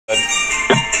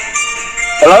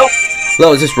Hello?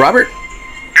 Hello, is this Robert?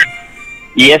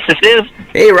 Yes, this is.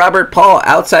 Hey, Robert, Paul,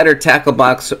 Outsider Tackle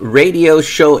Box radio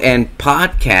show and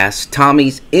podcast.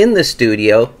 Tommy's in the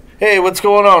studio. Hey, what's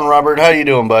going on, Robert? How you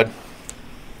doing, bud?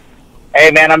 Hey,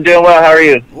 man, I'm doing well. How are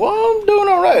you? Well, I'm doing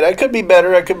all right. I could be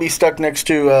better. I could be stuck next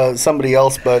to somebody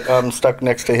else, but I'm stuck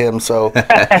next to him, so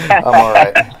I'm all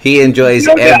right. He enjoys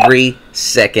every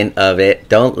second of it.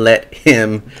 Don't let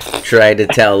him try to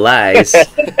tell lies.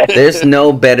 There's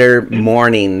no better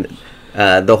morning.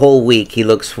 The whole week, he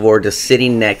looks forward to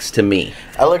sitting next to me.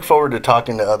 I look forward to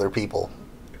talking to other people.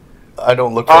 I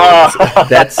don't look forward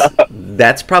to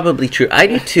That's probably true. I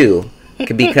do too,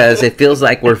 because it feels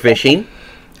like we're fishing.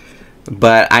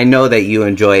 But I know that you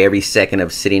enjoy every second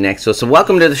of sitting next to us. So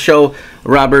welcome to the show,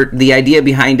 Robert. The idea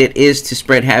behind it is to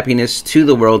spread happiness to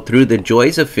the world through the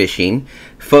joys of fishing.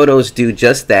 Photos do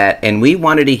just that. And we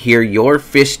wanted to hear your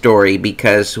fish story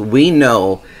because we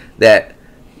know that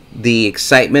the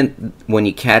excitement when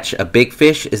you catch a big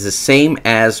fish is the same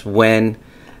as when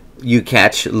you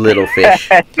catch little fish.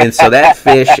 And so that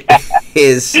fish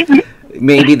is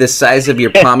maybe the size of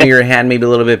your palm of your hand, maybe a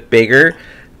little bit bigger.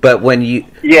 But when you...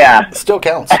 Yeah. it still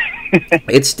counts.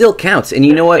 It still counts. And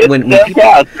you know what?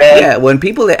 When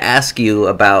people ask you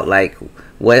about, like,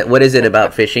 what is it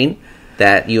about fishing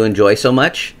that you enjoy so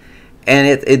much?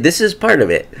 And this is part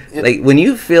of it. Like, when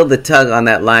you feel the tug on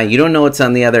that line, you don't know what's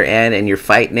on the other end, and you're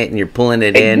fighting it, and you're pulling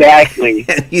it in. Exactly.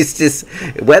 It's just,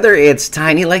 whether it's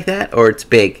tiny like that or it's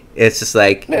big, it's just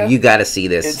like, you got to see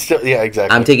this. It's still, yeah,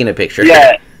 exactly. I'm taking a picture.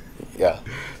 Yeah. Yeah.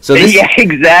 So this, Yeah,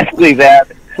 exactly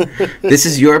that. This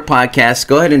is your podcast.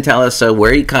 Go ahead and tell us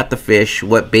where you caught the fish,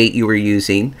 what bait you were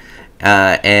using,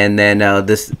 and then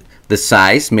the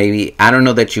size. Maybe, I don't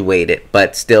know that you weighed it,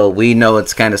 but still, we know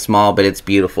it's kind of small, but it's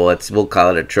beautiful. We'll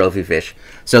call it a trophy fish.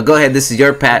 So go ahead. This is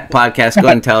your podcast. Go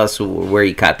ahead and tell us where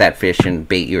you caught that fish and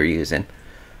bait you were using.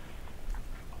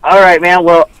 All right, man.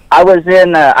 Well, I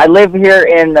live here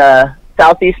in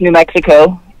southeast New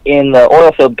Mexico in the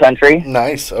oil field country.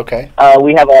 Nice. Okay.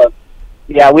 We have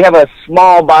a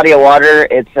small body of water.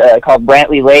 It's called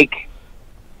Brantley Lake.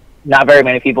 Not very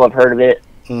many people have heard of it.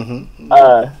 Mm-hmm.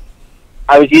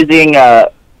 I was using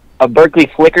a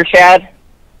Berkeley flicker shad.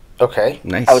 Okay.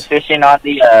 Nice. I was fishing on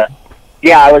I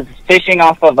was fishing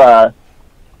off of the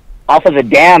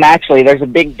dam. Actually, there's a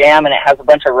big dam and it has a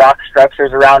bunch of rock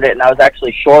structures around it. And I was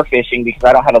actually shore fishing because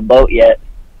I don't have a boat yet.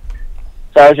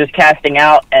 So I was just casting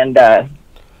out and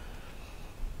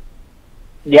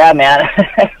yeah, man.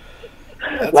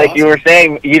 That's like awesome. you were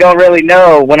saying, you don't really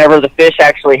know whenever the fish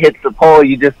actually hits the pole.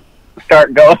 You just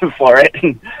start going for it.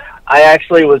 And I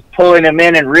actually was pulling him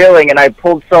in and reeling, and I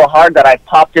pulled so hard that I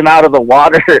popped him out of the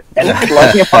water and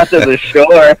flung him onto the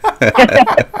shore.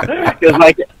 Because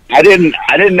like I didn't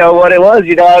know what it was.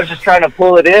 You know, I was just trying to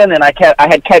pull it in, and I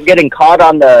had kept getting caught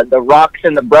on the rocks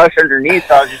and the brush underneath.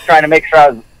 So I was just trying to make sure I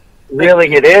was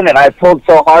reeling it in, and I pulled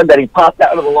so hard that he popped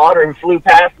out of the water and flew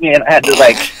past me, and I had to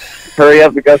like hurry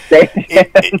up and go save him.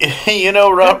 You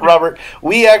know, Robert,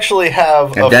 we actually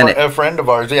have a friend of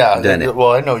ours. Yeah, Done it.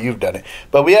 Well, I know you've done it,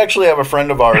 but we actually have a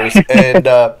friend of ours, and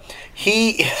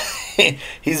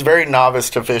he's very novice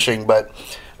to fishing, but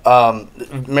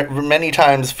many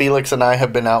times Felix and I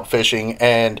have been out fishing,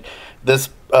 and this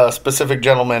specific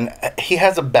gentleman, he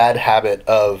has a bad habit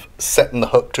of setting the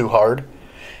hook too hard,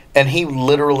 and he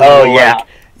literally will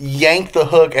yank the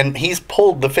hook, and he's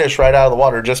pulled the fish right out of the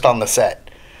water just on the set.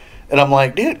 And I'm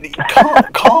like, dude,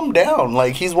 calm down.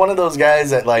 Like, he's one of those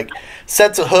guys that, like,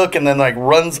 sets a hook and then, like,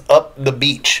 runs up the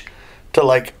beach to,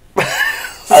 like,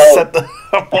 set the...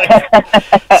 I'm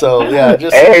like, so, yeah,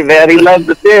 just... Hey, man, he loves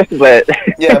the fish, but...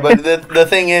 Yeah, but the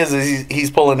thing is he's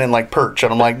pulling in, like, perch.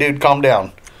 And I'm like, dude, calm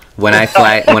down. When I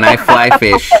fly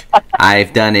fish,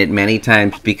 I've done it many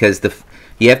times because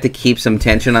you have to keep some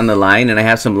tension on the line, and I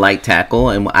have some light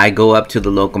tackle, and I go up to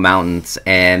the local mountains,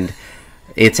 and...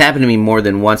 It's happened to me more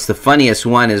than once. The funniest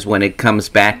one is when it comes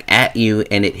back at you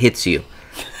and it hits you.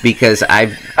 Because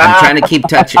I'm trying to keep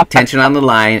tension on the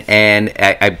line, and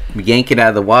I yank it out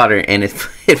of the water, and it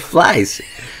flies.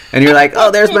 And you're like, oh,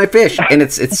 there's my fish. And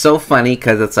it's so funny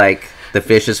because it's like the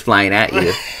fish is flying at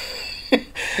you.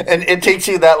 And it takes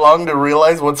you that long to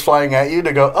realize what's flying at you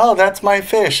to go, oh, that's my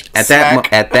fish. At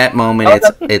that moment,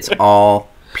 it's all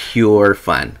pure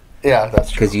fun. Yeah,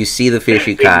 that's true. Because you see the fish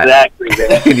you caught, Exactly,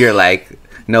 man. and you're like,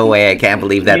 no way, I can't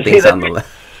believe that thing's on the left.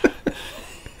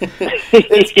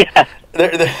 Yeah.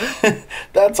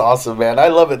 That's awesome, man. I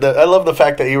love it. I love the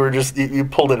fact that you were just you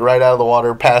pulled it right out of the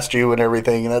water past you and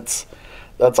everything. And that's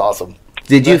awesome.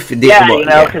 Did you? Cause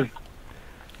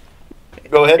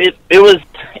go ahead. It was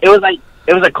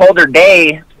a colder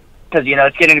day because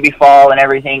it's getting to be fall and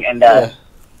everything, and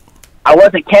I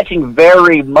wasn't catching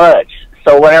very much.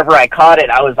 So whenever I caught it,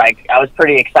 I was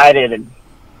pretty excited, and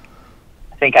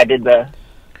I think I did the.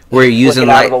 Were you using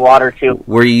out of the water too?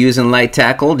 Were you using light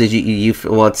tackle? Did you?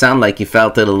 Well, it sounded like you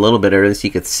felt it a little bit, or at least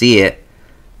you could see it.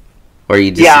 Or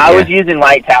you just, I was using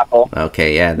light tackle.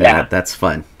 Okay, that's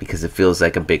fun because it feels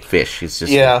like a big fish. It's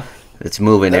just it's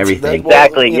moving everything.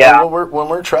 Exactly. When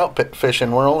we're trout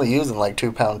fishing, we're only using like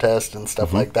 2-pound test and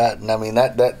stuff like that. And I mean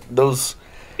those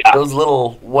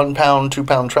little 1 pound, 2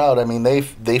 pound trout. I mean they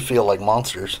feel like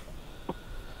monsters.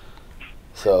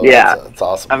 So it's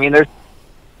awesome. I mean there's.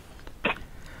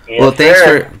 Well,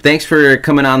 thanks for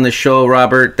coming on the show,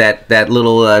 Robert. That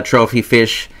little trophy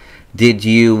fish did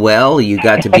you well. You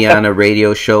got to be on a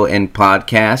radio show and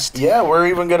podcast. Yeah, we're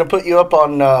even going to put you up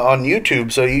on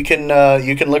YouTube, so you can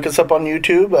look us up on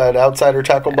YouTube at Outsider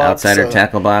Tackle Box. Outsider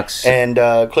Tackle Box, and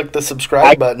click the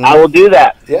subscribe button. I will do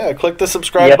that. Yeah, click the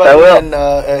subscribe button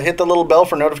and hit the little bell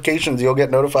for notifications. You'll get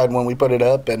notified when we put it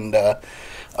up and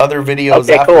other videos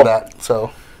after that.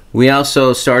 So. We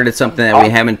also started something that we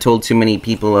haven't told too many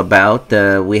people about.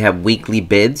 We have weekly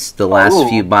bids. The last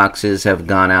few boxes have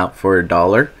gone out for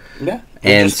 $1. Yeah,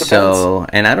 and so,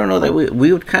 and I don't know that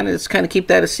we would kind of keep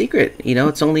that a secret. You know,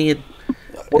 it's only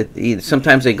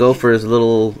sometimes they go for as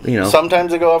little. You know,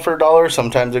 sometimes they go out for $1.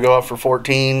 Sometimes they go out for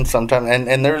 14. Sometimes,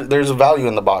 and there's a value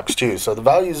in the box too. So the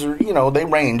values are they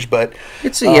range, but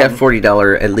it's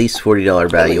 $40 at least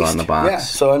 $40 value on the box. Yeah.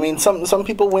 So I mean, some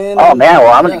people win. Oh man,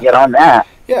 well I'm gonna get on that.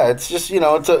 Yeah, it's just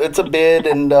it's a bid,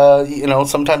 and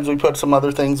sometimes we put some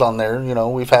other things on there.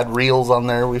 We've had reels on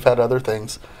there, we've had other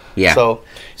things. Yeah. So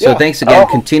thanks again.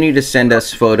 Continue to send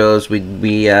us photos.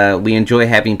 We enjoy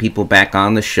having people back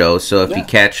on the show. So if you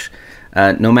catch,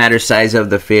 no matter size of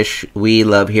the fish, we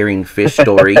love hearing fish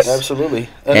stories. Absolutely.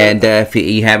 And if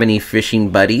you have any fishing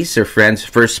buddies or friends,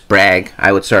 first brag.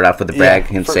 I would start off with a brag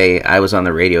and say I was on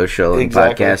the radio show and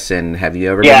podcast. And have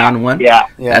you ever been on one? Yeah.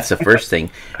 That's the first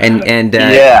thing. And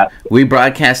we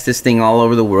broadcast this thing all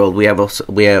over the world.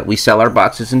 We sell our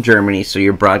boxes in Germany, so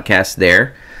you're broadcast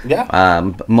there.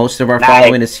 Yeah. Most of our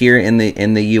following is here in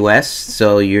the U.S.,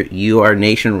 so you are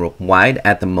nationwide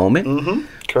at the moment. Mm-hmm.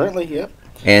 Currently, yep.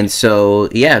 And so,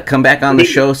 come back on the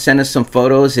show. Send us some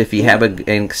photos if you have an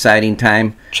exciting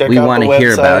time. We want to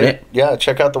hear about it. Yeah,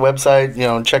 check out the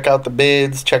website. Check out the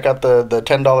bids. Check out the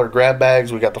 $10 grab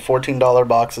bags. We got the $14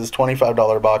 boxes,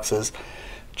 $25 boxes.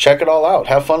 Check it all out.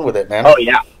 Have fun with it, man. Oh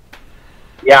yeah.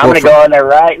 Yeah, I'm gonna go in there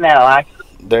right now.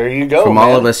 There you go. From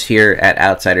all of us here at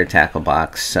Outsider Tackle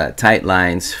Box, tight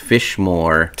lines, fish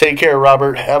more. Take care,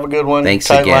 Robert. Have a good one. Thanks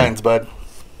tight again. lines, bud.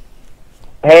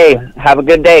 Hey, have a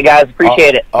good day, guys.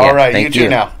 Appreciate it. All right, you too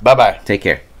now. Bye-bye. Take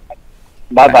care.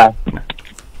 Bye-bye.